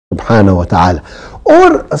subhanahu wa ta'ala.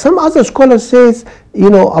 Or some other scholars says,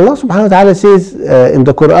 Allah subhanahu wa ta'ala says in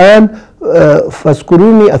the Quran,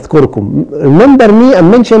 فَاذْكُرُونِي أَذْكُرْكُمْ, remember me and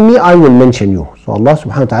mention me, I will mention you. So Allah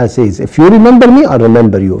subhanahu wa ta'ala says, if you remember me, I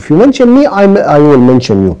remember you. If you mention me, I will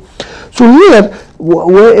mention you. So here,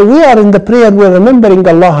 we are in the prayer, we're remembering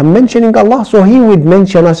Allah and mentioning Allah, so He would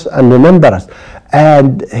mention us and remember us.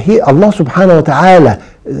 And Allah subhanahu wa ta'ala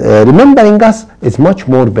remembering us is much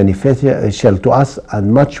more beneficial to us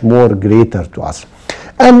and much more greater to us.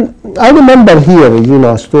 And I remember here,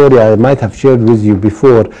 a story I might have shared with you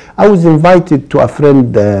before. I was invited to a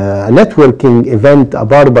friend, a networking event, a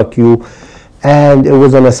barbecue, and it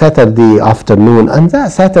was on a Saturday afternoon. And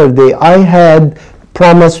that Saturday I had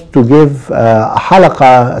promised to give a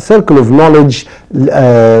halaqah, a circle of knowledge,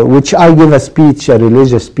 which I give a speech, a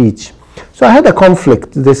religious speech. So I had a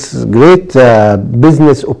conflict, this great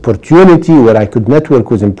business opportunity where I could network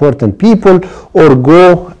with important people or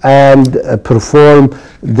go and perform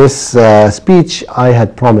this speech I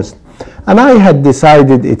had promised. And I had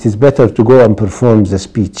decided it is better to go and perform the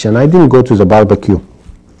speech, and I didn't go to the barbecue.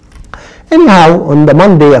 Anyhow, on the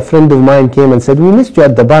Monday, a friend of mine came and said, we missed you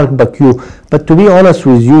at the barbecue, but to be honest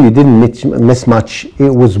with you, you didn't miss much. It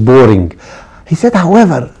was boring. He said,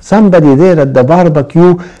 however, somebody there at the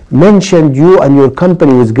barbecue mentioned you and your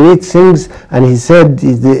company with great things, and he said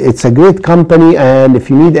it's a great company, and if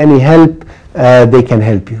you need any help, they can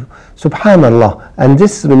help you. Subhanallah. And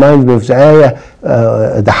this reminds me of the ayah,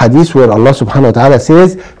 the hadith where Allah subhanahu wa ta'ala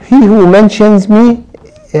says, he who mentions me,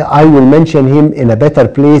 I will mention him in a better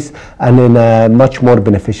place and in a much more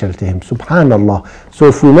beneficial to him. Subhanallah. So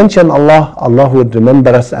if we mention Allah, Allah will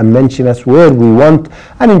remember us and mention us where we want,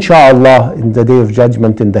 and inshallah in the day of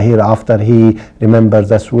judgment, in the hereafter, He remembers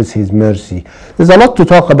us with His mercy. There's a lot to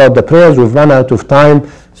talk about the prayers. We've run out of time,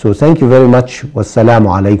 so thank you very much. Wassalamu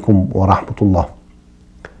alaikum wa rahmatullah.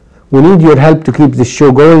 We need your help to keep this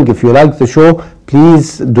show going. If you like the show,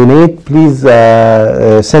 please donate. Please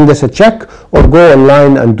send us a check or go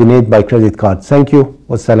online and donate by credit card. Thank you.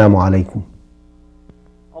 Wassalamu alaikum.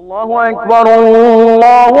 Allahu Akbar,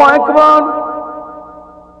 Allahu Akbar.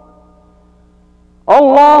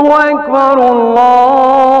 Allahu Akbar, Allahu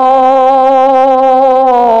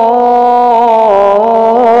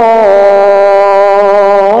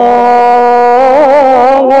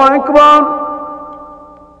Akbar.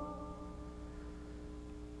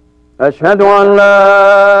 أشهد أن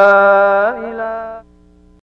لا